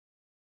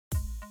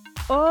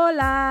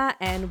Hola,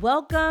 and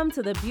welcome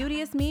to the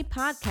Beauty is Me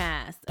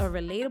podcast, a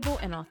relatable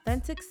and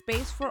authentic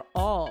space for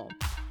all.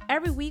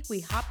 Every week,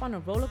 we hop on a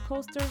roller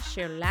coaster,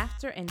 share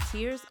laughter and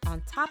tears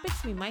on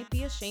topics we might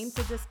be ashamed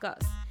to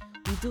discuss.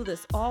 We do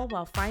this all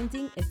while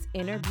finding its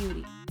inner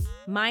beauty.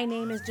 My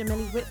name is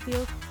Jamily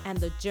Whitfield, and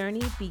the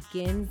journey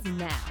begins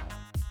now.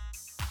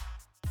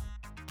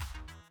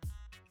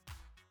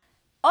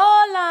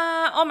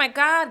 Hola! Oh my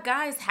God,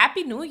 guys,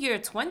 Happy New Year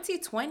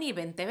 2020,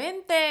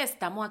 2020.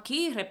 Estamos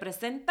aquí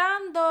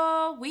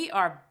representando. We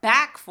are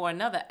back for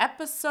another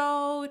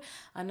episode,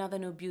 another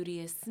new Beauty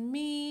is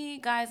Me.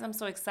 Guys, I'm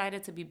so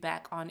excited to be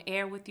back on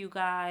air with you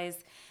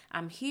guys.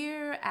 I'm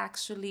here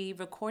actually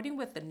recording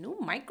with the new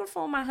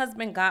microphone my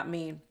husband got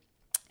me.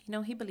 You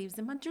know, he believes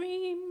in my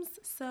dreams.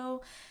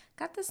 So,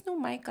 got this new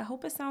mic. I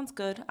hope it sounds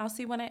good. I'll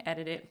see when I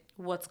edit it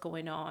what's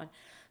going on.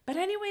 But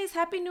anyways,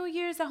 Happy New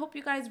Year's. I hope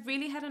you guys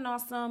really had an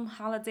awesome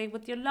holiday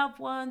with your loved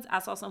ones. I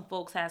saw some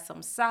folks had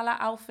some Sala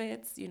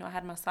outfits. You know, I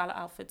had my Sala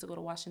outfit to go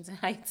to Washington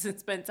Heights and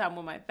spend time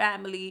with my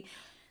family.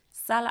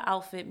 Sala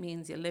outfit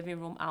means your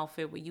living room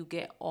outfit where you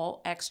get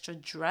all extra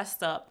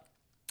dressed up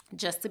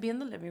just to be in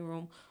the living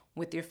room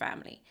with your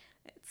family.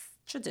 It's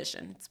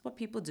tradition. It's what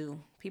people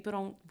do. People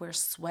don't wear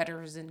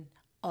sweaters and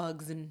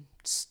Uggs and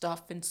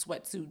stuff and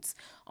sweatsuits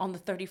on the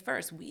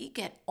 31st. We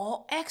get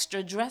all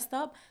extra dressed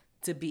up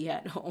to be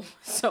at home.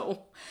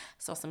 So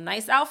some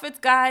nice outfits,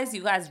 guys.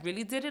 You guys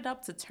really did it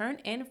up to turn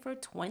in for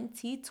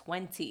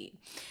 2020.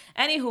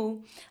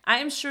 Anywho, I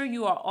am sure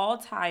you are all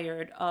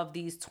tired of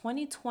these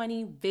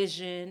 2020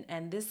 vision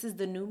and this is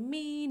the new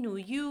me, new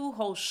you,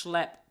 whole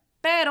schlep.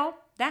 Pero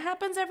that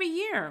happens every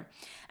year.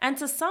 And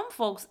to some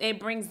folks, it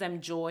brings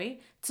them joy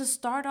to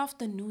start off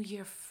the new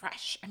year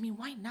fresh. I mean,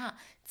 why not?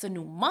 It's a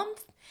new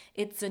month.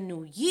 It's a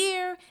new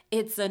year.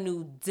 It's a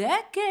new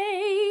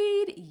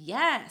decade.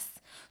 Yes.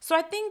 So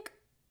I think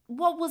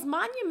what was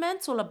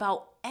monumental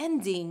about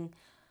ending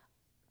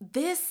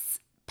this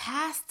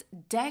past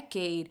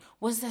decade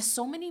was that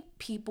so many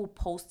people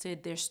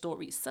posted their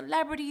stories.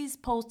 Celebrities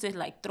posted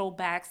like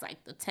throwbacks,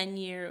 like the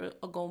 10-year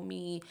ago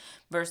me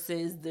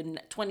versus the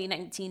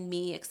 2019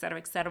 me, etc.,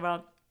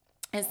 etc.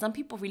 And some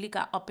people really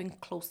got up and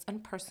close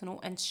and personal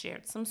and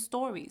shared some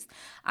stories.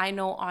 I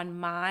know on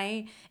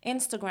my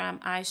Instagram,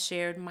 I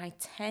shared my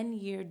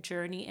 10-year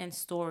journey and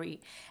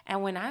story.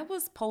 And when I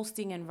was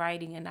posting and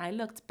writing and I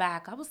looked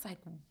back, I was like,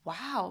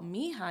 wow,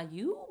 Mija,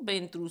 you've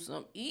been through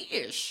some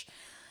ish.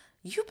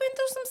 You've been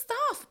through some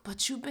stuff,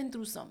 but you've been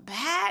through some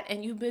bad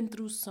and you've been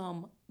through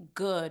some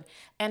good.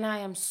 And I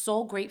am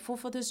so grateful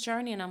for this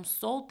journey and I'm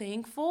so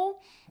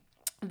thankful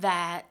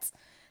that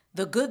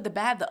the good, the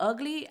bad, the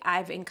ugly,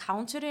 I've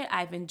encountered it,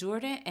 I've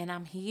endured it, and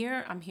I'm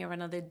here. I'm here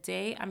another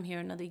day, I'm here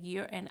another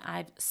year, and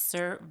I've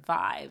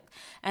survived.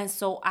 And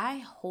so I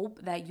hope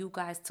that you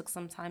guys took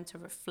some time to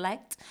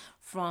reflect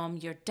from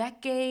your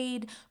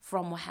decade,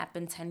 from what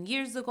happened 10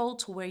 years ago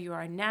to where you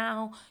are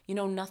now. You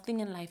know, nothing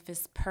in life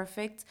is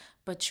perfect,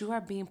 but you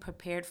are being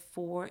prepared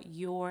for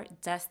your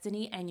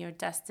destiny and your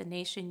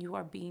destination. You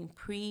are being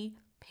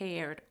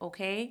prepared,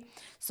 okay?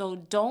 So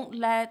don't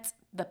let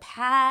the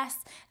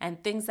past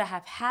and things that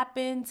have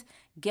happened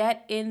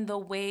get in the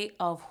way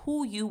of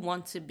who you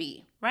want to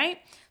be, right?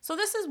 So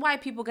this is why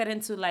people get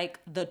into like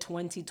the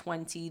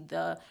 2020,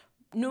 the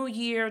new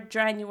year,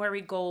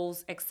 January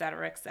goals,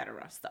 etc.,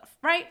 stuff,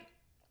 right?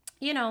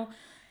 You know,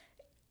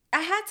 I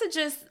had to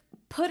just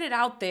put it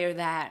out there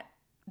that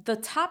the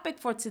topic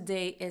for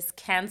today is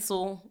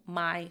cancel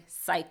my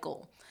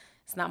cycle.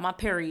 It's not my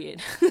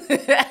period,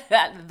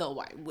 though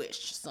I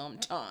wish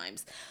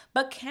sometimes.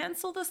 But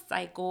cancel the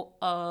cycle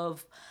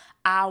of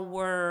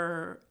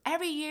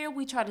every year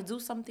we try to do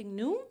something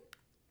new,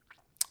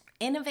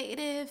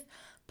 innovative,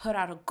 put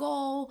out a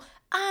goal.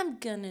 I'm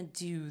gonna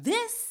do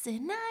this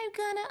and I'm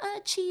gonna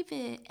achieve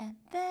it. And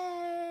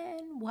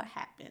then what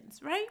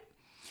happens, right?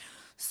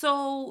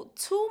 So,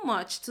 too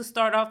much to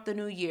start off the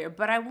new year,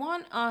 but I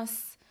want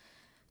us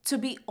to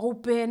be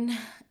open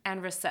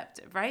and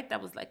receptive, right?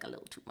 That was like a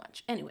little too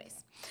much.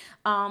 Anyways,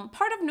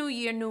 part of New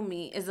Year, New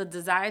Me is a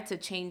desire to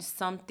change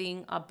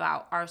something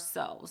about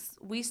ourselves.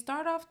 We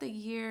start off the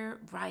year,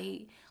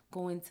 right?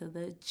 Going to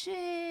the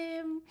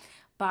gym,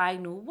 buy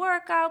new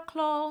workout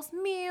clothes,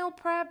 meal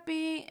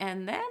prepping,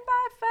 and then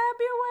by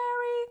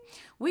February,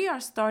 we are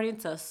starting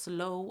to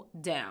slow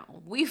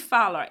down. We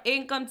file our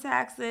income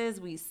taxes,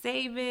 we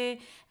save it,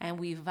 and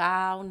we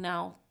vow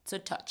now to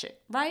touch it,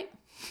 right?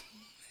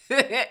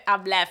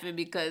 I'm laughing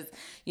because,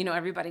 you know,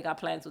 everybody got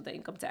plans with the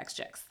income tax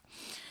checks.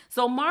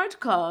 So March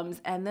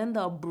comes and then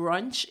the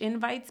brunch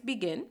invites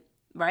begin,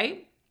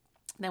 right?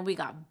 Then we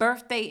got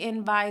birthday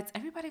invites.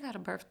 Everybody got a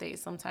birthday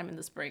sometime in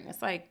the spring.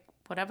 It's like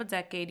whatever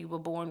decade you were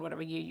born,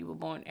 whatever year you were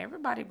born,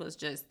 everybody was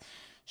just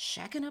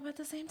shacking up at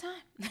the same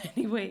time.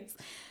 Anyways,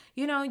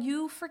 you know,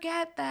 you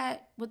forget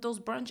that with those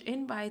brunch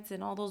invites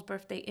and all those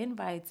birthday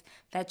invites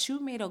that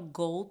you made a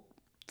goal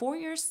for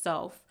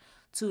yourself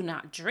to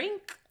not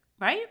drink,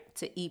 right?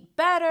 To eat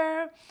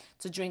better,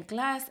 to drink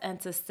less, and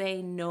to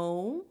say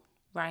no,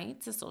 right?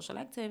 To social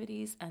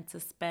activities and to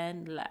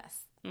spend less.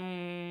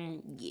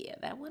 Yeah,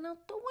 that went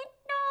out the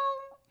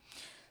window.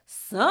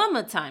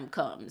 Summertime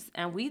comes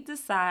and we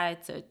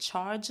decide to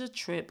charge a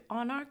trip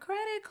on our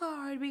credit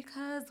card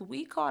because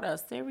we caught a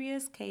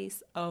serious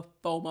case of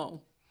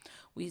FOMO.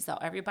 We saw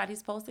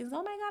everybody's postings.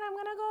 Oh my God, I'm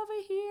going to go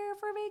over here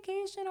for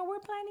vacation, or we're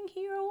planning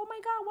here. Oh my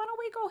God, why don't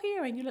we go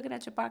here? And you're looking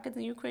at your pockets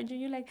and you're cringing.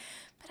 You're like,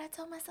 but I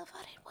told myself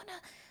I didn't want to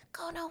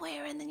go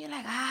nowhere. And then you're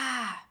like,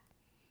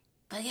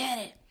 forget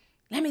it.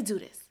 Let me do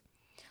this.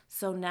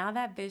 So now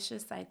that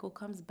vicious cycle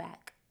comes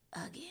back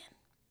again,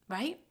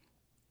 right?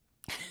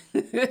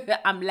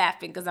 I'm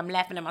laughing because I'm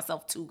laughing at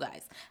myself too,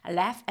 guys. I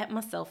laugh at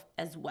myself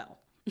as well.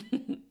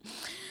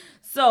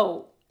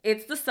 So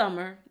it's the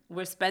summer.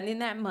 We're spending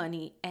that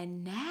money.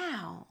 And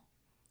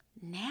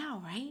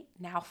right?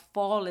 Now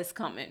fall is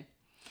coming.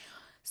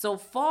 So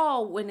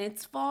fall, when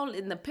it's fall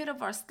in the pit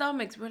of our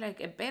stomachs, we're like,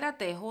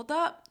 espérate, hold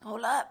up.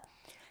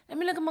 Let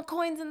me look at my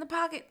coins in the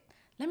pocket.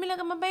 Let me look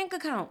at my bank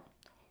account.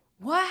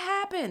 What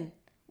happened?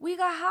 We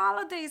got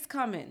holidays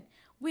coming.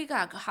 We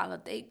got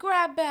holiday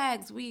grab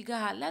bags. We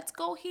got let's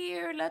go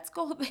here, let's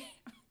go there.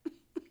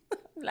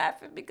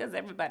 Laughing because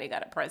everybody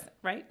got a present,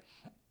 right?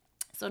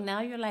 So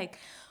now you're like,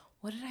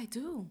 what did I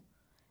do?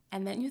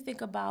 And then you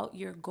think about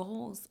your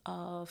goals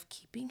of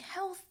keeping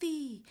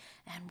healthy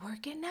and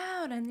working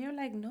out. And you're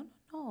like, no,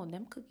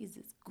 them cookies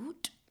is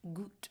good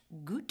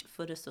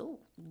for the soul.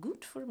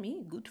 Good for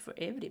me, good for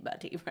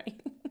everybody,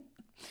 right?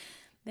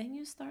 Then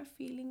you start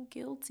feeling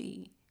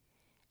guilty.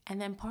 And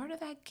then part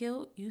of that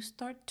guilt, you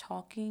start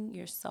talking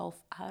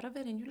yourself out of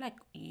it. And you're like,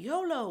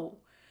 YOLO,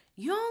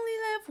 you only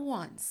live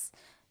once.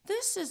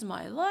 This is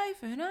my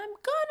life and I'm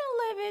gonna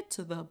live it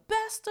to the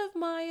best of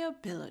my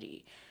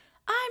ability.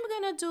 I'm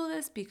gonna do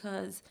this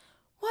because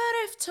what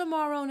if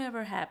tomorrow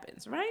never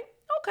happens, right?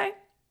 Okay.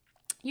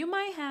 You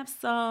might have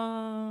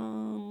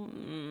some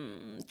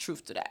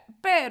truth to that.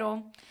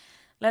 Pero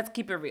let's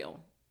keep it real.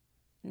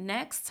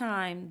 Next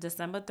time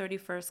December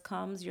 31st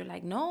comes, you're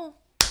like, no,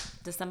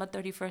 December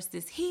 31st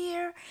is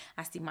here.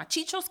 I see my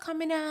chichos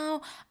coming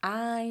out.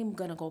 I'm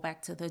going to go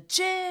back to the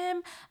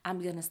gym.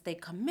 I'm going to stay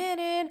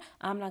committed.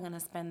 I'm not going to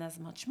spend as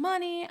much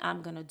money.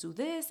 I'm going to do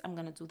this. I'm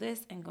going to do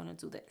this and going to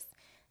do this.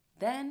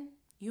 Then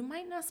you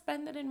might not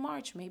spend it in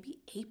March. Maybe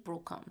April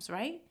comes,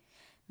 right?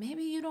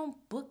 Maybe you don't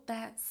book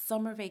that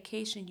summer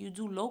vacation. You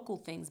do local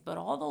things, but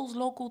all those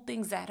local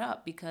things add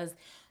up because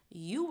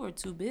you were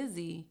too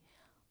busy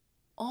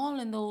all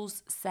in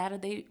those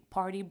Saturday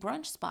party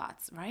brunch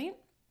spots, right?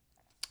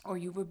 Or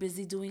you were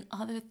busy doing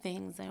other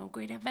things,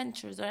 great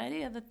adventures or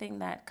any other thing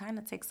that kind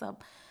of takes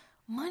up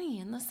money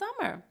in the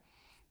summer.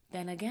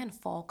 Then again,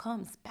 fall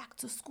comes, back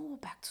to school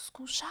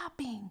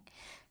shopping.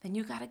 Then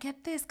you got to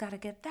get this, got to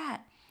get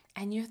that.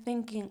 And you're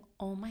thinking,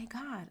 oh my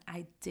God,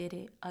 I did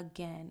it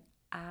again.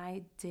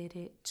 I did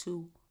it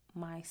to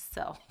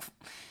myself.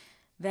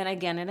 Then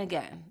again and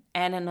again.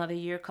 And another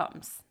year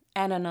comes.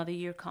 And another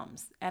year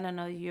comes. And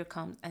another year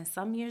comes. And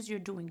some years you're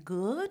doing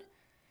good.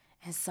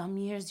 And some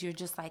years you're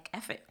just like,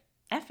 F it.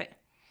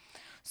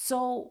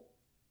 So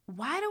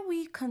why do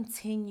we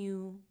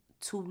continue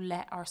to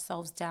let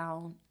ourselves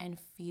down and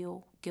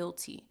feel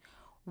guilty?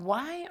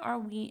 Why are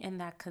we in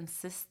that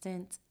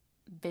consistent,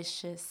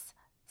 vicious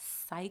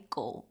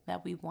cycle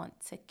that we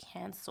want to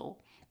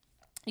cancel?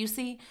 You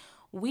see,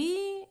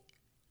 we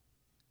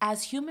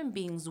as human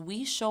beings,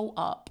 we show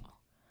up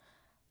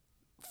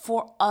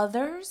for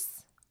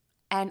others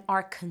and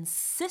are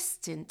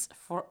consistent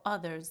for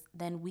others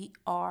than we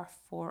are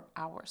for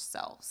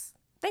ourselves.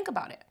 Think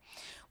about it.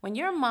 When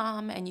you're a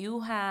mom and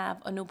you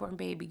have a newborn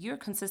baby, you're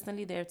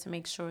consistently there to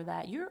make sure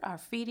that you are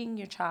feeding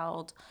your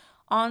child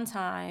on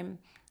time,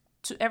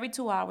 every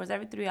 2 hours,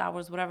 every 3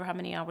 hours, whatever, how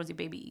many hours your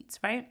baby eats,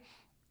 right?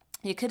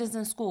 Your kid is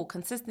in school.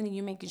 Consistently,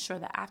 you're making sure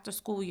that after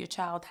school, your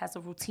child has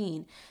a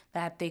routine,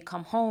 that they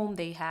come home,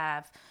 they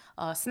have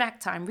snack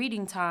time,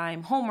 reading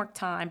time, homework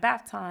time,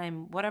 bath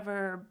time,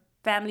 whatever,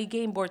 family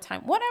game board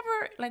time,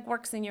 whatever like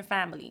works in your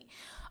family.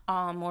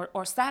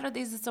 Or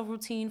Saturdays, it's a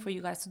routine for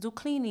you guys to do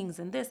cleanings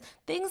and this.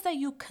 Things that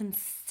you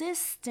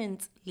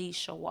consistently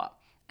show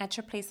up at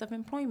your place of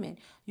employment.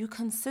 You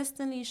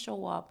consistently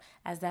show up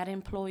as that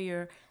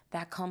employer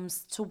that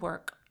comes to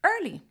work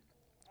early,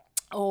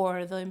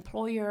 or the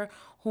employer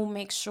who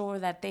makes sure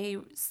that they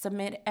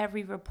submit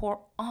every report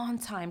on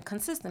time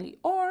consistently,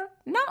 or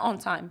not on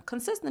time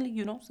consistently.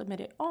 You don't submit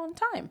it on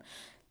time.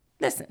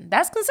 Listen,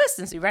 that's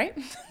consistency, right?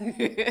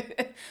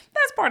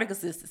 That's part of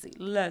consistency.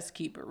 Let's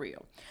keep it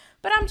real.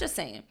 But I'm just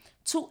saying,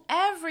 to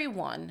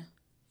everyone,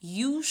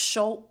 you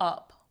show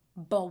up.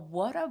 But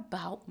what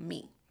about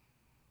me?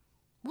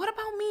 What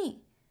about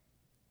me?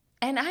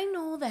 And I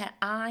know that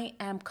I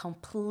am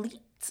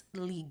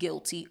completely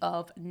guilty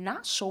of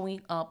not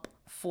showing up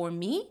for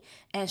me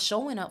and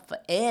showing up for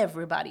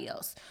everybody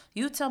else.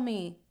 You tell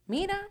me,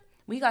 Mina,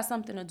 we got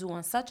something to do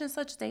on such and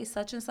such day,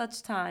 such and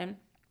such time,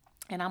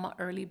 and I'm an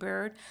early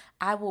bird,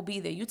 I will be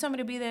there. You tell me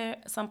to be there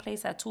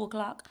someplace at 2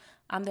 o'clock,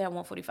 I'm there at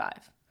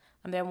 1:45.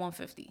 I'm there at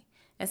 1:50.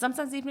 And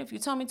sometimes even if you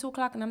tell me 2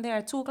 o'clock and I'm there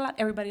at 2 o'clock,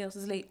 everybody else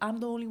is late. I'm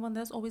the only one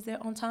that's always there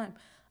on time.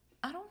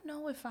 I don't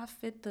know if I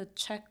fit the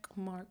check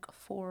mark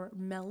for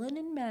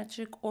Melanin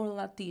Magic or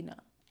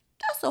Latina.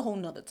 That's that's a whole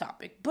nother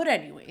topic. But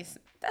anyways,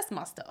 that's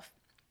my stuff.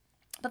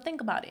 But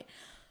think about it.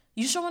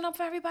 You showing up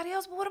for everybody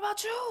else, but what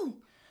about you?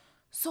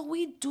 So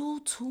we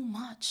do too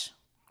much,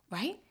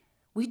 right?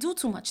 We do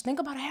too much. Think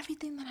about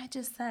everything that I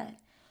just said.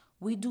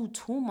 We do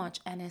too much,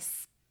 and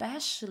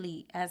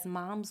especially as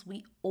moms,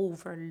 we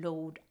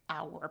overload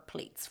our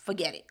plates.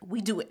 Forget it.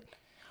 We do it.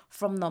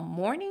 From the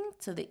morning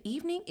to the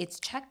evening, it's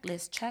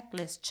checklist,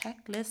 checklist,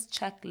 checklist,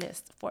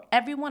 checklist for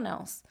everyone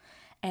else.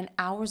 And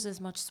ours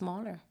is much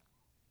smaller.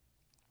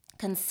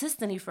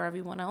 Consistently for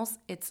everyone else,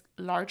 it's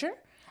larger,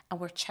 and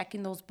we're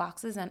checking those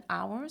boxes, and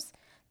ours,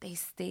 they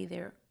stay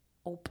there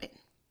open.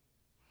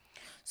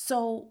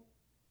 So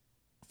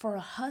for a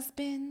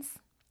husband's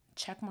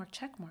check mark,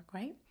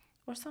 right?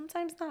 Or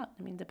sometimes not.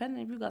 I mean,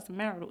 depending if you got some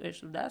marital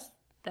issues, that's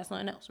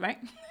something else, right?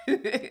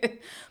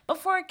 But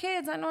for our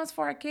kids, I know it's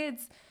for our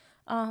kids.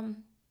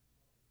 Um,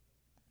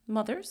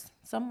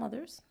 some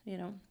mothers,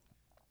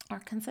 are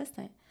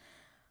consistent.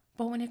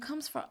 But when it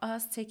comes for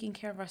us taking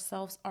care of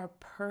ourselves, our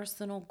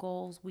personal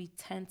goals, we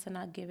tend to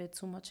not give it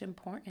too much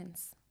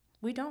importance.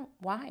 We don't.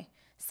 Why?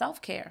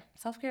 Self care.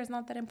 Self care is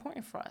not that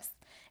important for us.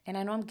 And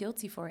I know I'm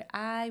guilty for it.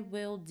 I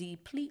will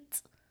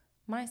deplete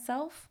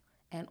myself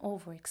and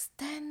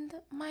overextend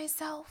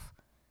myself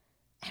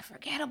and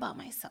forget about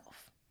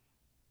myself.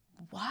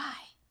 Why?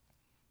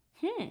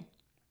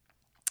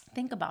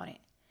 Think about it.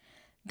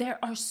 There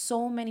are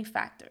so many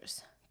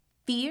factors.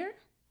 Fear.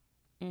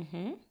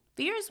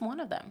 Fear is one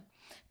of them.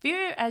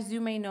 Fear, as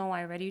you may know,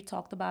 I already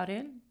talked about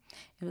it.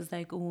 It was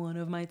like one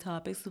of my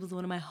topics. It was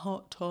one of my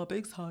hot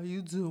topics. How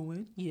you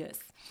doing? Yes.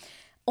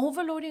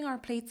 Overloading our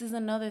plates is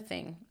another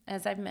thing,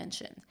 as I've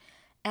mentioned.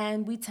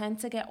 And we tend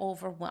to get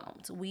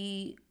overwhelmed.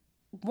 We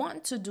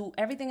want to do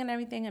everything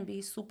and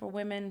be super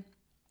women,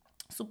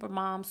 super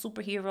moms,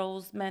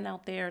 superheroes, men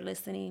out there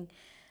listening.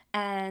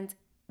 And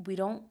we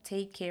don't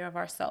take care of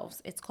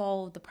ourselves. It's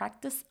called the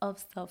practice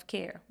of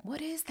self-care.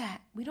 What is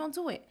that? We don't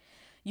do it.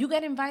 You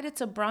get invited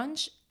to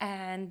brunch,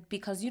 and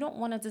because you don't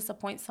want to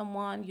disappoint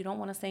someone, you don't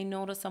want to say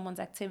no to someone's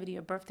activity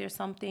or birthday or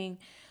something,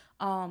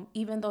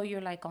 even though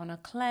you're like on a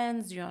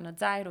cleanse, you're on a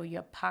diet, or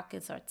your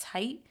pockets are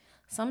tight,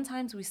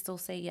 sometimes we still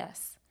say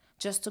yes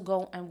just to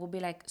go, and we'll be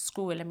like,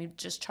 screw it, let me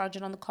just charge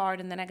it on the card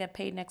and then I get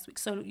paid next week.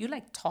 So you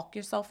like talk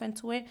yourself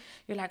into it.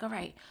 You're like, all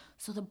right,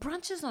 so the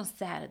brunch is on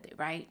Saturday,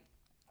 right?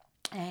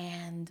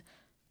 And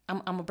I'm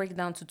going to break it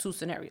down to two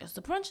scenarios.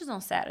 The brunch is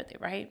on Saturday,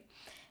 right?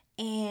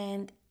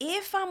 And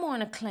if I'm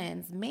on a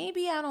cleanse,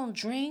 maybe I don't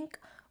drink,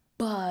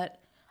 but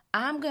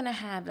I'm going to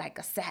have like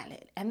a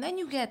salad. And then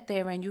you get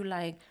there and you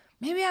like,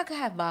 maybe I could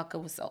have vodka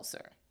with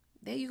seltzer.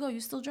 There you go.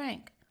 You still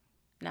drank.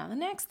 Now the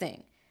next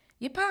thing,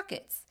 your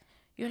pockets.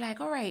 You're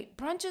like, all right,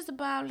 brunch is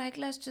about like,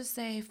 let's just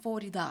say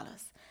 $40.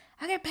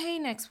 I get paid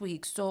next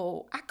week.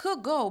 So I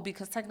could go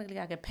because technically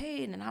I get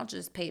paid and I'll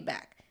just pay it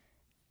back.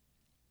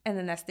 And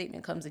then that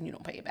statement comes and you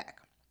don't pay it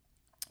back.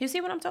 You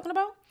see what I'm talking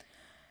about?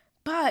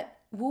 But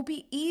will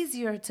be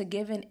easier to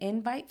give an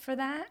invite for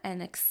that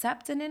and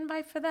accept an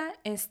invite for that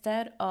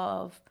instead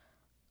of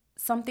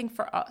something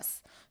for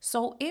us.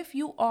 So if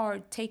you are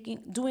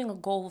doing a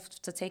goal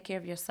to take care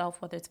of yourself,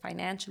 whether it's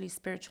financially,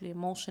 spiritually,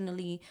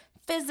 emotionally,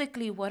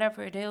 physically,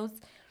 whatever it is,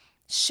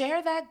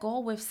 share that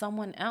goal with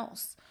someone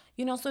else.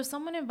 So if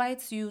someone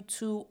invites you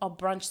to a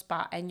brunch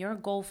spot and your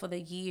goal for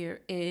the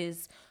year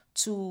is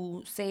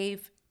to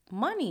save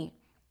money,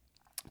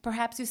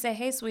 perhaps you say,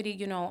 hey, sweetie,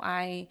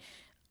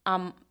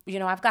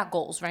 I've got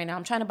goals right now.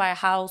 I'm trying to buy a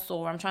house,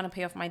 or I'm trying to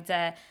pay off my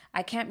debt.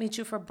 I can't meet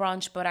you for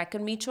brunch, but I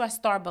can meet you at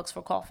Starbucks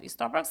for coffee.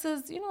 Starbucks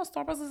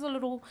is a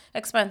little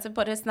expensive,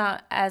 but it's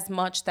not as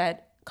much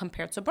that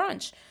compared to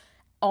brunch.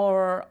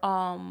 Or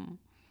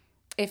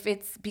if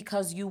it's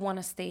because you want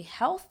to stay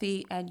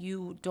healthy and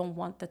you don't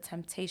want the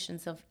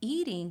temptations of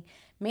eating,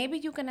 maybe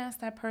you can ask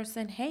that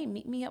person, hey,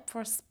 meet me up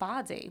for a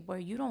spa day where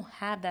you don't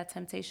have that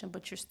temptation,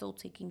 but you're still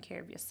taking care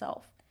of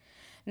yourself.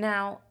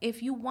 Now,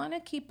 if you want to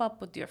keep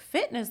up with your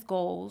fitness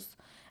goals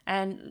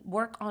and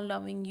work on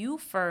loving you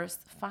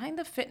first, find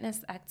a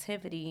fitness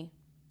activity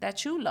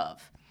that you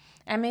love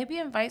and maybe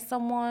invite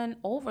someone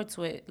over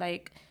to it.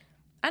 Like,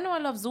 I know I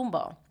love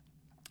Zumba.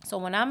 So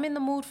when I'm in the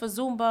mood for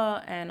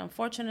Zumba, and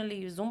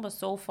unfortunately Zumba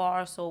so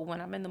far, so when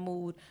I'm in the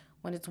mood,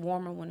 when it's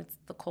warmer, when it's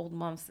the cold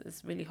months,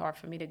 it's really hard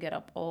for me to get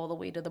up all the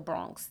way to the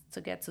Bronx to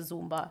get to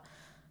Zumba.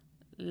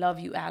 Love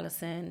you,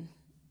 Allison.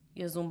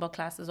 Your Zumba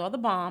classes are the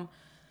bomb.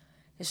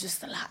 It's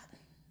just a lot.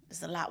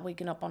 It's a lot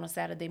waking up on a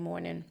Saturday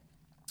morning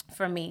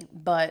for me,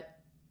 but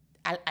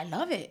I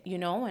love it,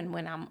 and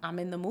when I'm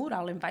in the mood,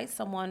 I'll invite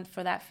someone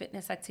for that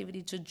fitness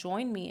activity to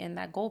join me in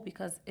that goal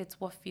because it's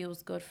what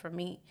feels good for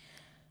me.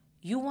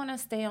 You want to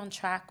stay on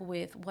track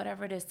with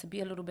whatever it is to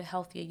be a little bit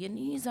healthier. Your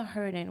knees are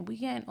hurting. We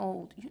getting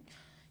old.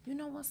 You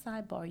know what,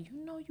 sidebar?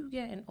 You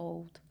getting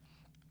old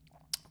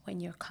when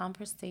your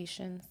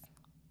conversations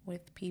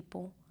with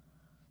people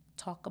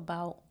talk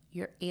about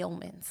your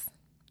ailments.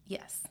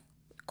 Yes.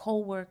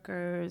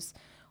 Co-workers,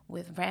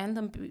 with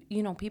random,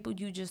 people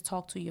you just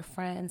talk to, your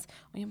friends.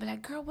 When you be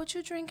like, girl, what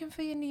you drinking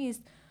for your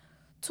knees?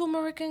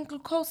 Turmeric and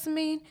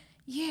glucosamine?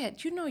 Yeah,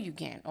 you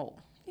getting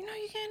old. You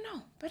can't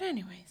know. But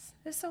anyways,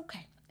 it's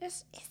okay.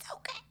 It's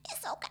okay.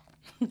 It's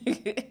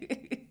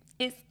okay.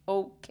 It's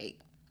okay.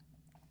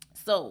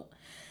 So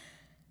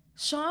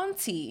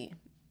Shanti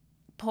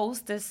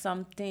posted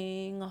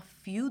something a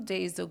few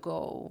days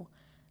ago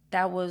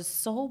that was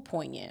so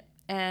poignant.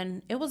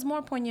 And it was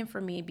more poignant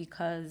for me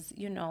because,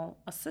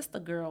 a sister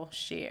girl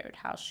shared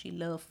how she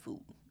loved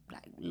food.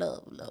 Like,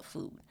 love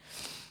food.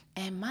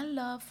 And my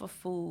love for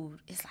food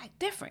is like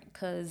different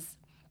because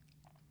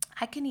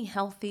I can eat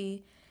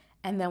healthy.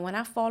 And then when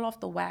I fall off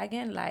the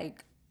wagon,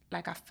 like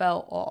I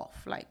fell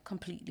off, like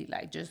completely,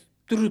 like just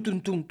like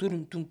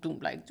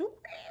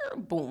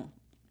boom,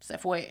 se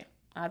fue.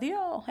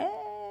 Adios.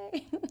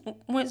 Hey,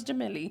 where's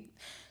Jamili?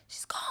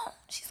 She's gone.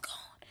 She's gone.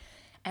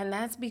 And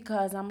that's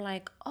because I'm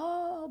like,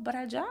 oh, but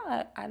I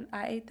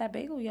ate that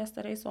bagel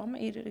yesterday, so I'm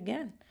gonna eat it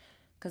again,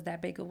 because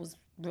that bagel was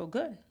real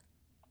good.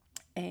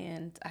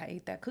 And I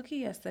ate that cookie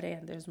yesterday,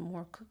 and there's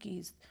more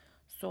cookies.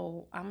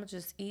 So I'm gonna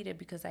just eat it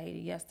because I ate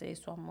it yesterday,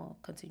 so I'm gonna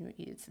continue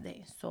to eat it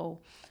today.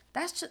 So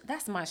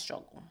that's my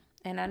struggle,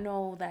 and I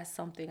know that's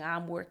something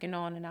I'm working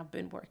on, and I've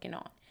been working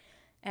on.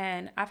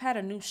 And I've had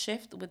a new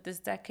shift with this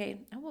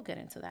decade, and we'll get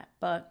into that.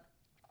 But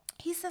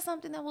he said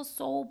something that was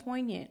so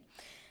poignant,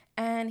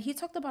 and he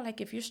talked about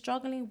like if you're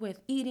struggling with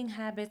eating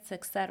habits,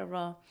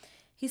 etc.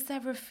 He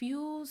said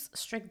refuse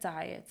strict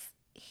diets.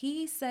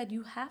 He said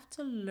you have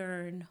to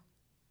learn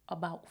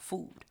about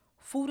food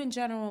in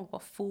general,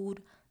 what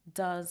food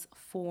does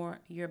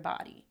for your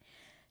body.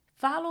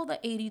 Follow the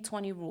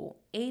 80-20 rule.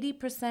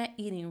 80%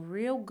 eating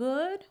real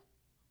good.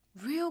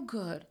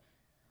 20%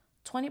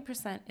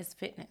 is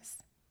fitness.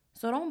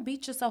 So don't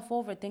beat yourself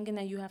over thinking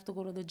that you have to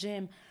go to the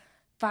gym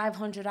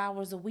 500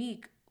 hours a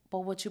week,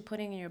 but what you're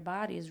putting in your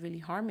body is really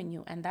harming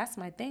you. And that's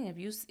my thing.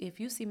 If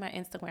you see my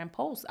Instagram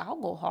posts, I'll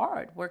go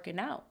hard working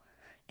out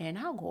and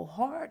I'll go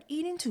hard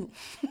eating too.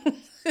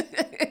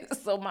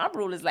 So my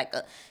rule is like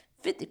a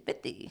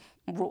 50-50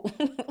 rule.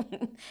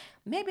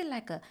 Maybe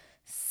like a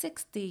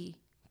 60-40.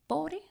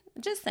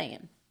 Just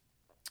saying.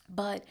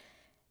 But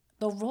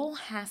the role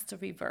has to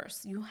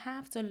reverse. You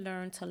have to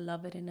learn to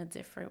love it in a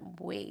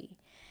different way.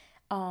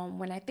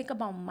 When I think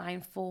about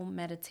mindful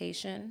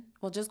meditation,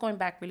 well, just going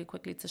back really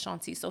quickly to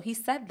Shanti. So he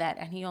said that,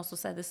 and he also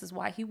said this is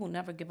why he will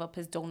never give up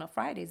his donut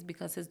Fridays,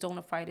 because his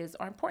donut Fridays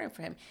are important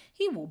for him.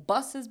 He will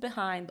bust his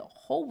behind the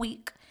whole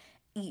week,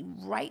 eat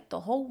right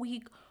the whole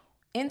week,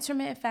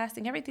 intermittent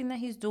fasting, everything that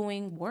he's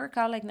doing, work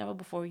out like never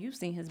before. You've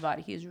seen his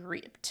body. He's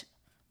ripped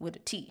with a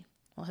T.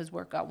 Well, his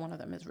workout, one of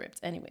them is ripped.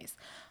 Anyways,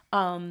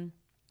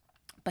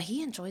 but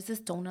he enjoys his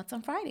donuts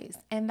on Fridays.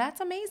 And that's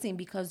amazing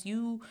because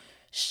you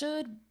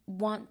should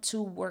want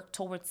to work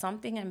towards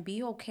something and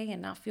be okay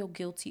and not feel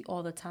guilty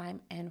all the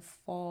time and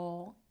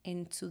fall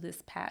into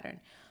this pattern.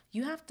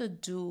 You have to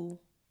do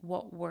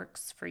what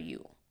works for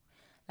you.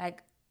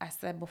 Like I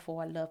said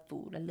before, I love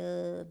food. I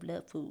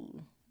love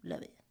food.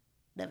 Love it.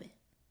 Love it.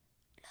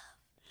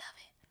 Love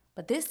it.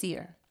 But this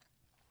year,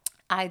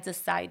 I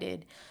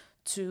decided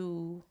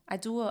I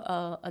do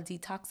a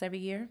detox every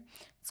year.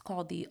 It's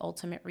called the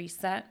Ultimate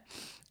Reset.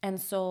 And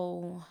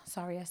so,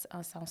 sorry,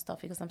 I sound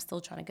stuffy because I'm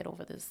still trying to get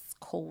over this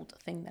cold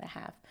thing that I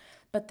have.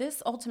 But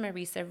this Ultimate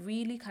Reset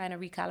really kind of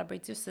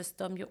recalibrates your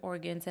system, your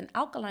organs, and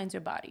alkalines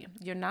your body.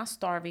 You're not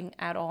starving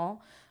at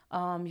all.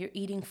 You're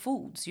eating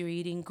foods, you're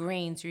eating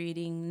grains, you're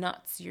eating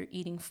nuts, you're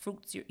eating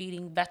fruits, you're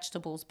eating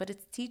vegetables, but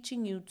it's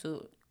teaching you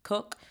to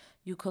cook.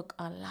 You cook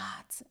a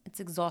lot.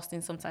 It's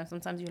exhausting sometimes.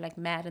 Sometimes you're like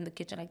mad in the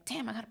kitchen, like,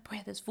 damn, I gotta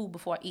prepare this food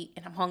before I eat,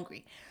 and I'm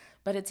hungry.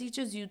 But it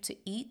teaches you to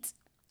eat,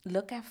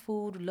 look at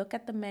food, look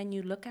at the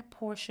menu, look at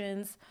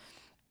portions,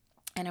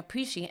 and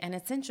appreciate. And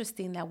it's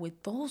interesting that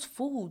with those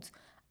foods,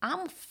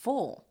 I'm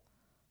full.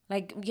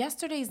 Like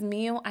yesterday's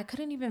meal, I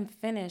couldn't even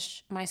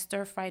finish my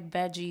stir fried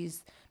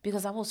veggies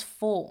because I was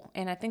full.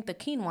 And I think the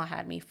quinoa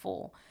had me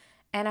full.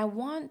 And I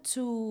want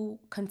to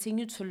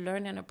continue to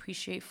learn and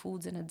appreciate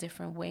foods in a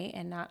different way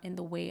and not in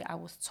the way I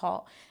was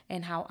taught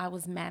and how I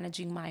was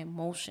managing my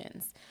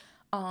emotions.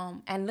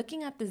 And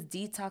looking at this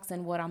detox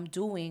and what I'm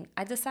doing,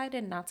 I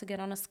decided not to get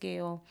on a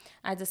scale.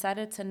 I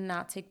decided to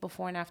not take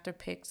before and after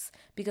pics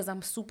because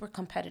I'm super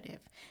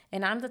competitive.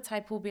 And I'm the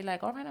type who'll be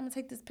like, all right, I'm gonna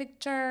take this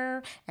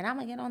picture and I'm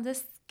gonna get on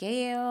this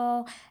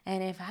scale.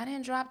 And if I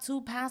didn't drop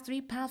 2 pounds,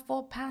 3 pounds,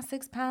 4 pounds,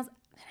 6 pounds,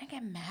 then I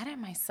get mad at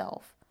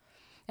myself.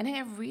 And I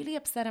get really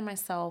upset at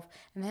myself.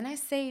 And then I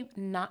say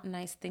not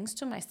nice things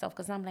to myself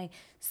because I'm like,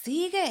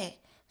 sigue,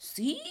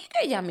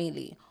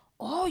 Yamili.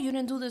 Oh, you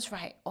didn't do this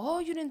right. Oh,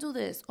 you didn't do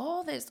this.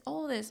 All this,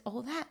 all this,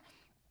 all that.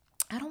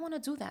 I don't want to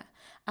do that.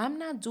 I'm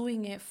not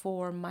doing it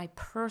for my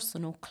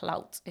personal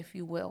clout, if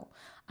you will.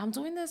 I'm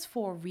doing this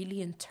for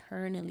really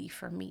internally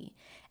for me.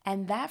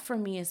 And that for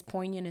me is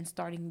poignant in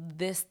starting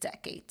this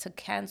decade to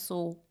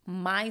cancel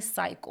my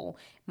cycle,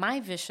 my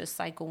vicious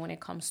cycle when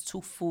it comes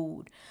to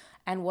food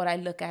and what I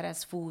look at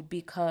as food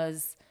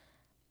because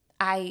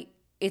I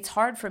it's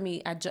hard for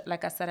me.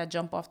 Like I said, I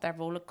jump off that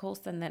roller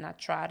coaster and then I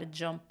try to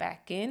jump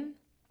back in,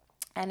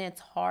 and it's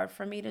hard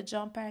for me to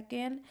jump back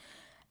in.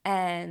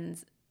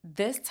 And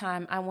this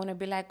time I want to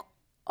be like,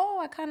 oh,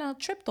 I kind of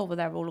tripped over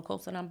that roller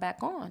coaster and I'm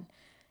back on.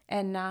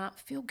 and not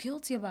feel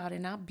guilty about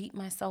it, not beat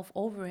myself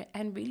over it,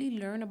 and really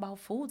learn about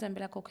foods and be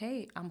like,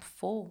 okay, I'm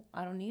full.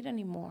 I don't need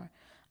any more.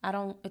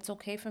 It's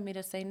okay for me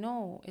to say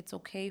no. It's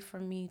okay for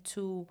me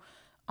to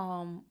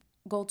um,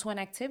 go to an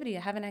activity.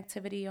 I have an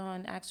activity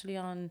on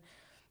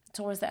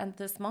towards the end of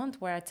this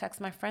month where I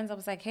text my friends. I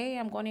was like, hey,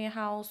 I'm going to your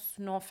house.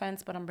 No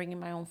offense, but I'm bringing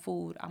my own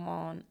food. I'm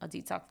on a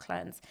detox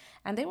cleanse.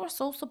 And they were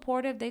so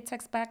supportive. They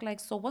text back like,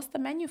 so what's the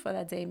menu for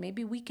that day?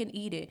 Maybe we can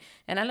eat it.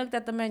 And I looked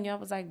at the menu. I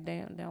was like,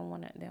 damn, they don't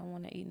want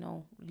to eat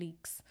no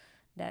leeks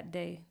that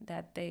day.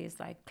 That day is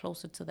like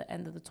closer to the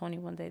end of the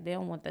 21 day. They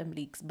don't want them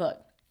leeks.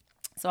 But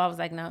so I was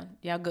like, no,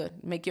 y'all good.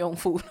 Make your own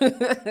food.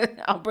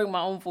 I'll bring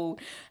my own food.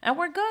 And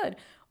we're good.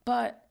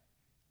 But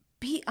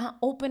be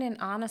open and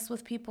honest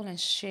with people and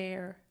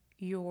share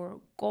your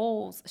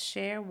goals,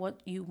 share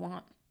what you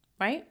want,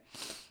 right?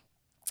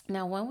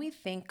 Now, when we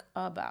think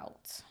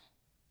about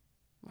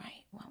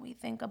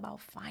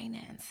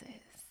finances,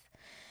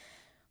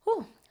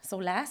 whew, so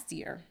last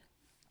year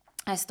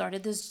I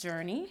started this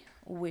journey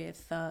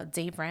with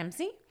Dave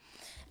Ramsey,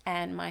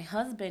 and my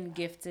husband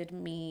gifted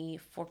me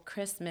for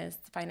Christmas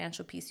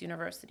Financial Peace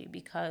University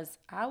because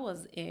I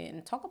was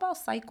in, talk about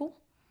cycle,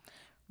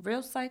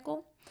 real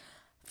cycle,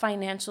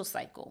 financial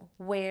cycle,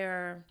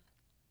 where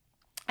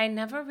I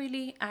never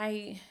really,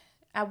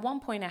 at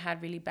one point I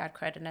had really bad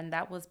credit, and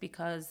that was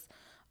because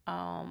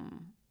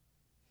um,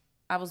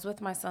 I was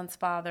with my son's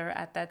father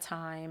at that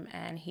time,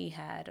 and he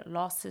had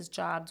lost his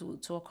job due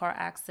to a car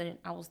accident.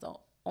 I was the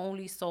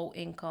only sole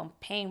income,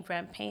 paying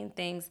rent, paying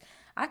things.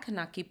 I could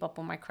not keep up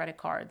on my credit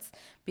cards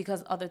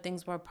because other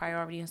things were a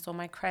priority. And so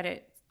my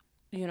credit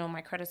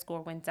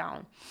score went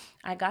down.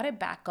 I got it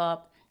back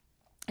up.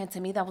 And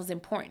to me, that was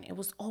important. It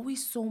was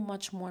always so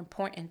much more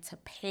important to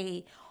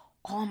pay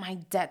all my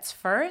debts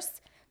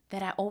first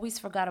that I always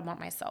forgot about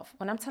myself.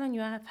 When I'm telling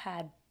you, I've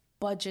had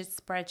budget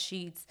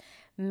spreadsheets,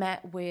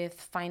 met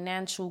with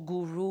financial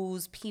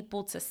gurus,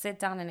 people to sit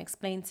down and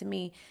explain to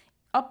me,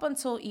 up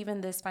until even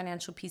this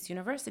Financial Peace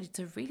University,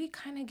 to really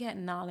kind of get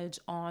knowledge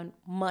on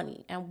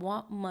money and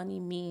what money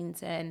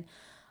means, and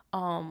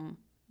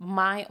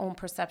my own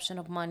perception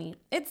of money.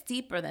 It's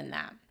deeper than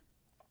that.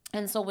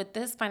 And so with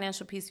this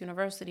Financial Peace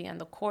University and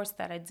the course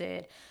that I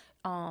did,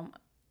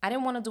 I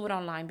didn't want to do it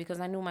online because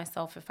I knew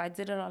myself, if I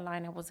did it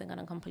online, I wasn't going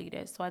to complete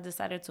it. So I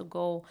decided to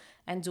go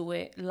and do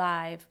it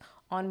live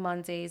on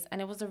Mondays, and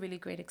it was a really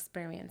great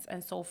experience.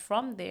 And so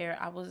from there,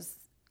 I was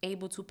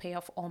able to pay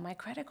off all my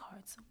credit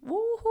cards.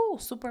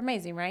 Woohoo! Super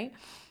amazing, right?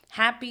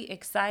 Happy,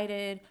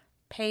 excited,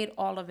 paid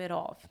all of it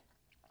off.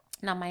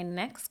 Now, my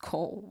next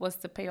goal was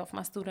to pay off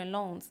my student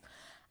loans.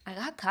 I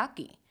got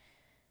cocky.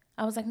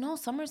 I was like, no,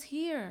 summer's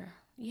here.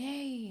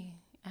 Yay.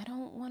 I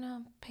don't want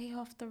to pay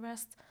off the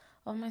rest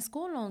of my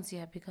school loans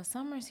yet because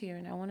summer's here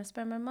and I want to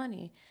spend my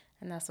money.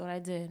 And that's what I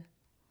did.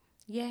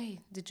 Yay.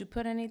 Did you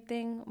put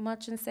anything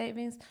much in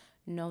savings?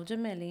 No,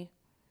 Jamili.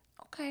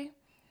 Okay.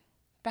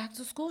 Back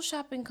to school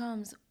shopping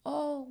comes.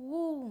 Oh,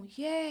 woo,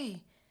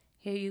 yay.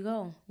 Here you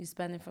go. You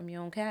spending from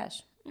your own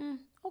cash.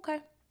 Okay.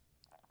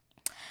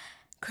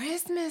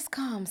 Christmas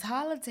comes,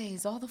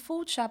 holidays, all the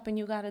food shopping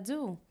you got to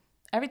do.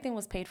 Everything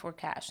was paid for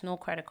cash, no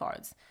credit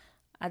cards.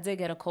 I did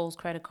get a Kohl's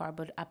credit card,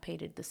 but I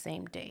paid it the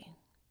same day.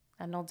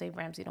 I know Dave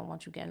Ramsey don't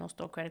want you getting no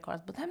store credit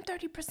cards, but them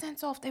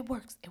 30% off, it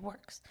works. It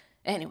works.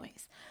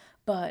 Anyways,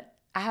 but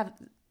I have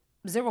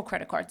zero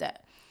credit card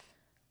debt.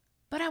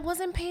 But I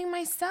wasn't paying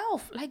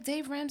myself. Like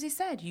Dave Ramsey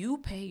said, you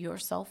pay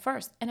yourself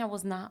first. And I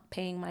was not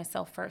paying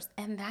myself first.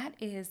 And that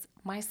is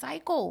my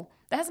cycle.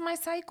 That's my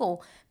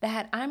cycle.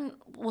 That I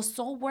was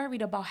so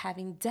worried about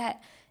having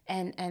debt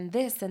and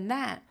this and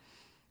that.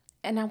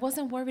 And I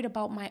wasn't worried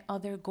about my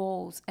other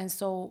goals. And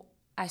so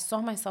I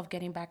saw myself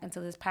getting back into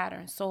this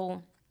pattern.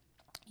 So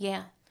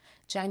yeah,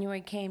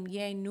 January came.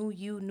 Yay, new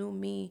you, new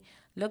me.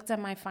 Looked at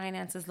my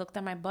finances, looked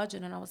at my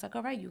budget, and I was like,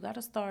 all right, you got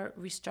to start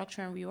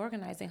restructuring,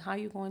 reorganizing. How are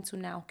you going to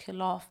now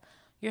kill off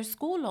your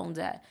school loan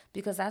debt?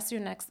 Because that's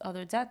your next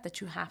other debt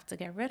that you have to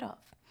get rid of.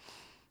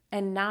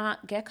 And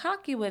not get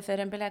cocky with it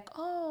and be like,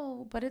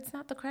 oh, but it's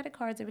not the credit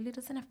cards. It really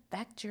doesn't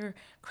affect your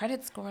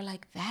credit score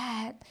like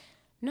that.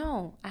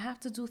 No, I have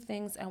to do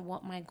things and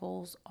what my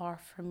goals are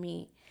for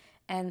me.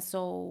 And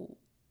so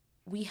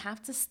we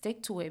have to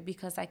stick to it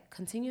because I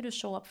continue to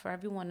show up for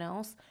everyone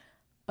else,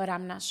 but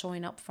I'm not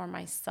showing up for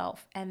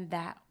myself. And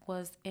that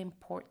was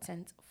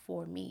important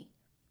for me,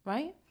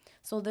 right?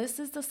 So this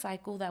is the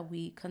cycle that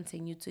we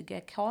continue to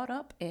get caught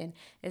up in,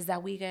 is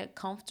that we get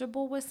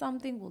comfortable with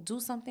something, we'll do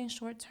something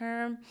short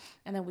term,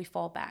 and then we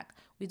fall back.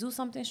 We do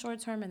something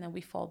short term and then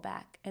we fall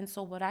back. And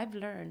so what I've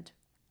learned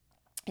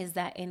is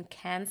that in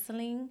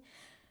canceling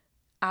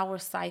our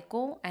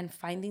cycle and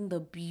finding the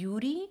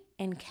beauty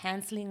in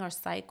canceling our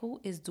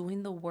cycle is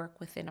doing the work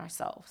within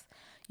ourselves.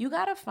 You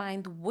got to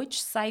find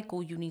which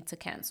cycle you need to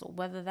cancel,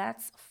 whether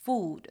that's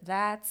food,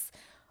 that's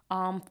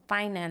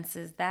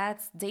finances,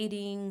 that's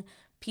dating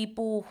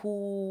people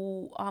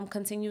who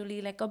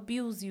continually like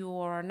abuse you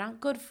or are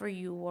not good for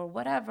you or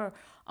whatever,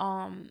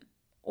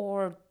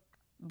 or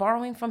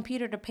borrowing from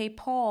Peter to pay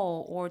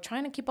Paul, or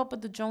trying to keep up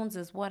with the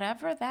Joneses,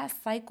 whatever that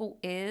cycle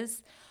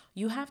is,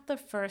 you have to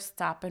first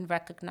stop and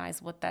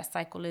recognize what that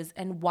cycle is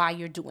and why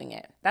you're doing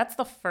it. That's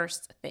the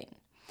first thing.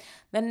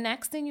 The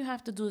next thing you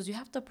have to do is you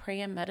have to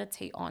pray and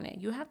meditate on it.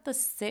 You have to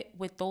sit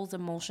with those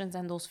emotions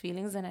and those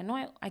feelings. And I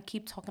know I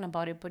keep talking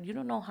about it, but you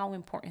don't know how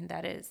important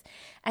that is.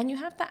 And you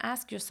have to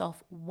ask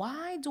yourself,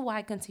 why do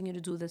I continue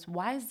to do this?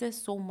 Why is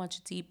this so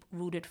much deep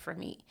rooted for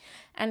me?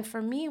 And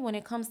for me, when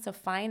it comes to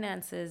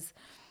finances,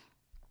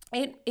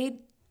 it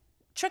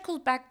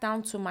trickles back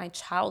down to my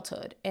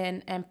childhood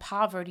and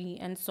poverty.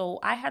 And so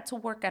I had to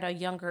work at a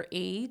younger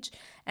age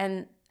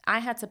and I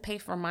had to pay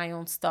for my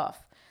own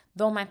stuff.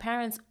 Though my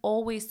parents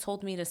always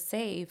told me to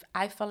save,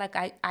 I felt like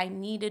I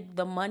needed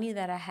the money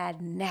that I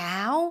had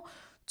now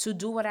to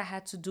do what I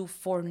had to do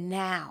for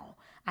now.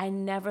 I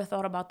never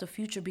thought about the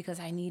future because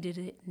I needed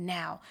it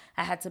now.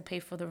 I had to pay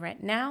for the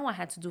rent now. I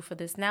had to do for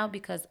this now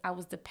because I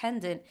was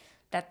dependent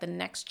that the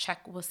next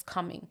check was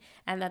coming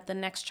and that the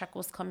next check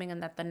was coming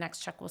and that the next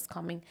check was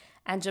coming.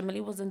 And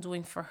Jamily wasn't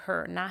doing for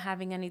her, not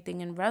having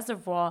anything in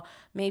reservoir,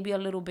 maybe a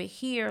little bit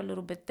here, a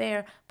little bit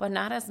there, but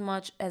not as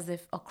much as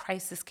if a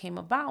crisis came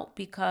about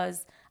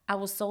because I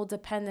was so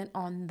dependent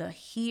on the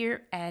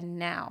here and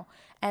now.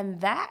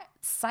 And that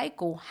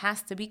cycle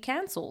has to be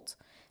canceled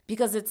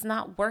because it's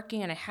not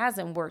working and it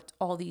hasn't worked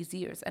all these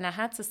years. And I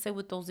had to sit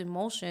with those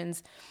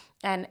emotions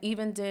and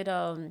even did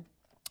a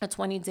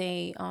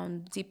 20-day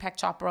Deepak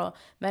Chopra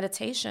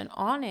meditation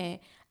on it,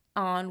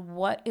 on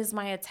what is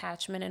my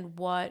attachment and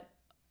what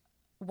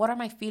are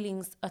my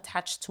feelings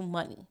attached to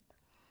money.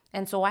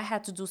 And so I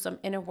had to do some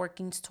inner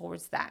workings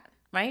towards that,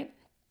 right?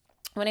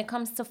 When it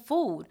comes to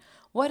food,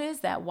 what is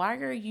that? Why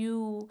are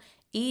you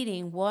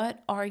eating?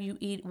 What are you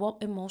eating?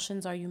 What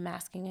emotions are you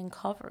masking and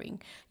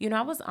covering? You know,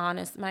 I was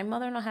honest. My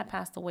mother-in-law had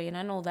passed away, and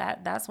I know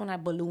that. That's when I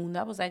ballooned.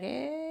 I was like,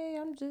 hey,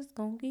 I'm just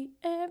gonna eat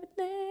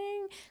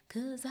everything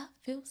because I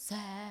feel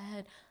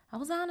sad. I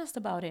was honest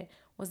about it.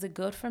 Was it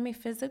good for me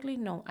physically?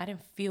 No, I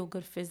didn't feel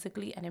good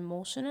physically and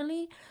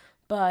emotionally.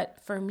 But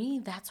for me,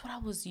 that's what I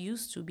was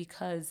used to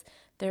because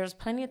there's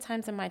plenty of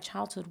times in my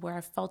childhood where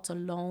I felt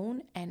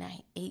alone and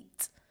I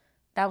ate.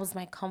 That was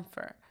my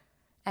comfort.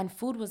 And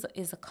food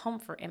is a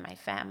comfort in my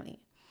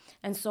family.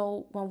 And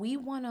so when we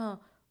want to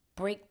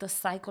break the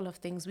cycle of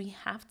things, we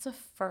have to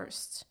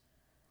first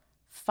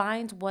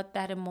find what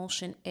that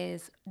emotion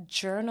is,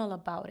 journal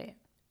about it,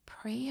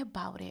 pray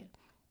about it,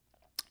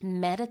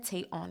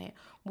 meditate on it,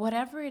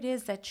 whatever it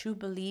is that you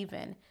believe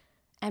in,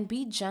 and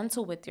be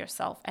gentle with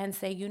yourself and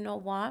say, you know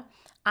what?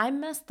 I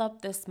messed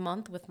up this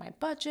month with my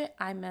budget.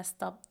 I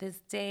messed up this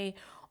day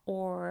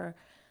or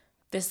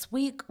this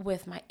week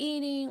with my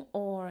eating,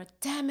 or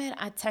damn it,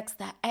 I text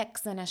that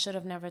ex and I should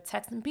have never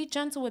texted. Be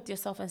gentle with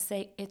yourself and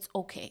say, it's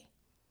okay.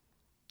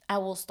 I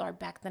will start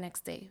back the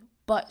next day,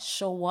 but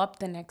show up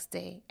the next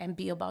day and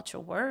be about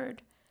your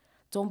word.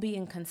 Don't be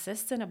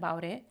inconsistent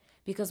about it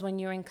because when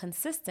you're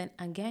inconsistent,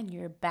 again,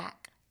 you're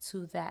back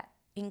to that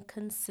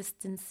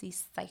inconsistency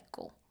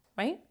cycle,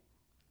 right?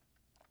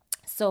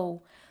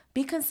 So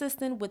be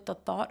consistent with the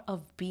thought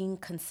of being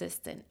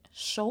consistent.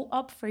 Show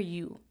up for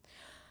you.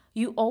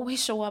 You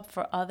always show up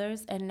for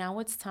others, and now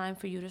it's time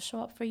for you to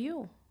show up for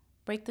you.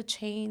 Break the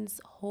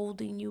chains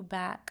holding you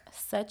back.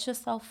 Set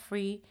yourself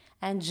free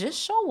and just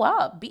show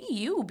up. Be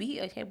you.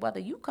 Whether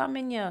you come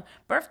in your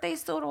birthday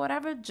suit or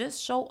whatever,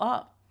 just show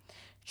up.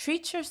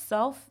 Treat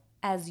yourself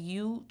as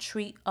you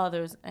treat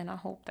others, and I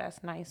hope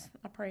that's nice.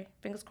 I pray.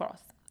 Fingers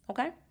crossed.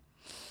 Okay?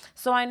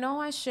 So I know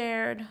I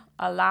shared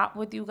a lot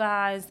with you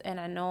guys, and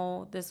I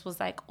know this was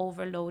like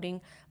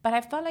overloading, but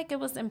I felt like it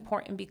was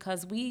important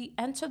because we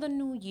enter the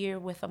new year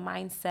with a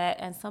mindset,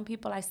 and some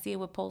people I see it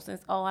with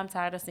postings, oh, I'm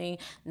tired of seeing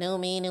new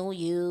me, new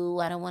you.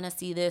 I don't want to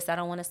see this. I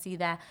don't want to see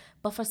that.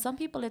 But for some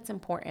people, it's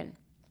important.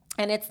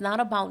 And it's not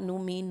about new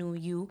me, new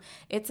you.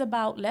 It's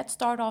about let's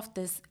start off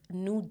this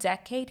new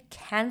decade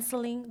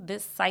canceling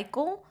this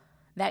cycle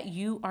that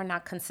you are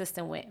not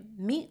consistent with.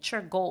 Meet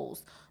your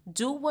goals.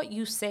 Do what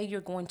you say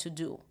you're going to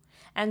do.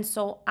 And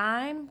so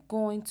I'm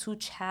going to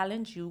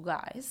challenge you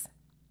guys.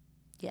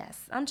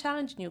 Yes, I'm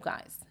challenging you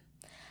guys.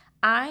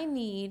 I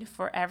need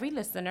for every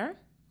listener,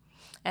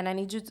 and I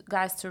need you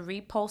guys to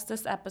repost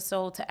this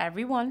episode to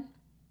everyone.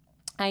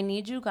 I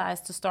need you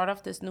guys to start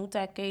off this new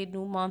decade,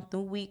 new month,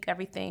 new week,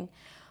 everything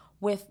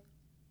with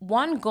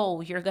one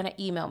goal. You're going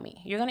to email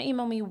me. You're going to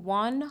email me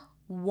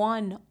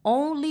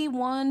only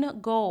one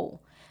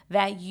goal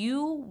that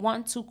you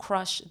want to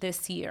crush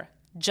this year.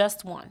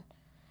 Just one.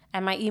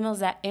 And my email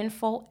is at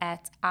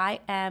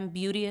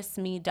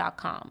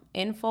info@iambeauteousme.com.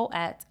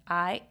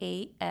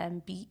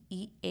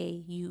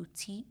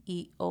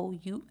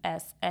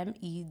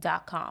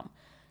 info@iambeauteousme.com.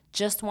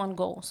 Just one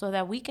goal so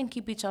that we can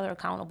keep each other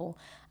accountable.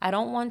 I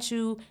don't want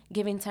you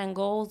giving 10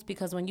 goals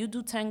because when you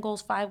do 10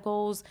 goals, 5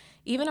 goals,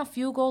 even a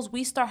few goals,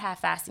 we start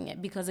half-assing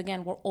it because,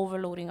 again, we're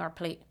overloading our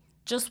plate.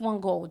 Just one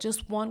goal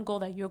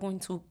that you're going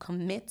to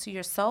commit to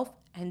yourself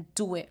and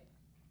do it.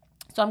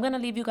 So I'm going to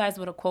leave you guys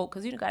with a quote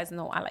because you guys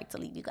know I like to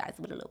leave you guys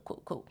with a little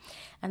quote.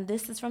 And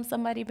this is from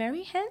somebody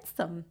very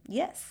handsome.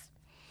 Yes.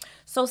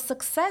 So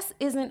success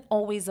isn't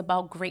always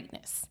about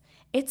greatness.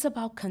 It's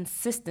about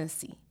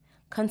consistency.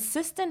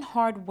 Consistent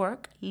hard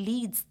work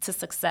leads to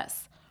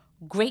success.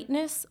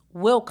 Greatness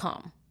will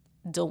come.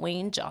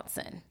 Dwayne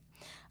Johnson.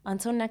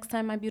 Until next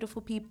time, my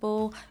beautiful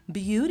people,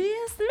 beauty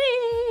is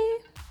me.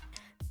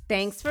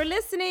 Thanks for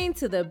listening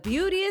to the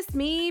Beauty is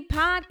Me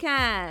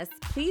podcast.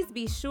 Please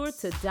be sure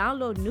to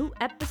download new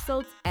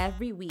episodes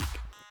every week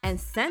and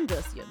send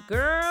us your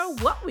girl,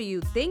 what were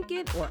you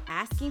thinking, or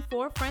asking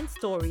for a friend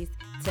stories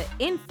to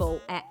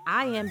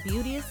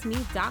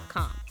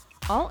info@iambeautyisme.com.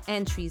 All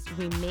entries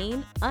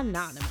remain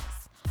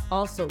anonymous.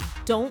 Also,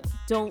 don't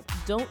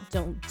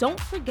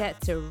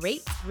forget to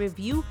rate,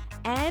 review,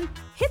 and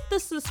hit the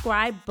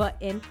subscribe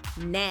button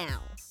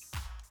now.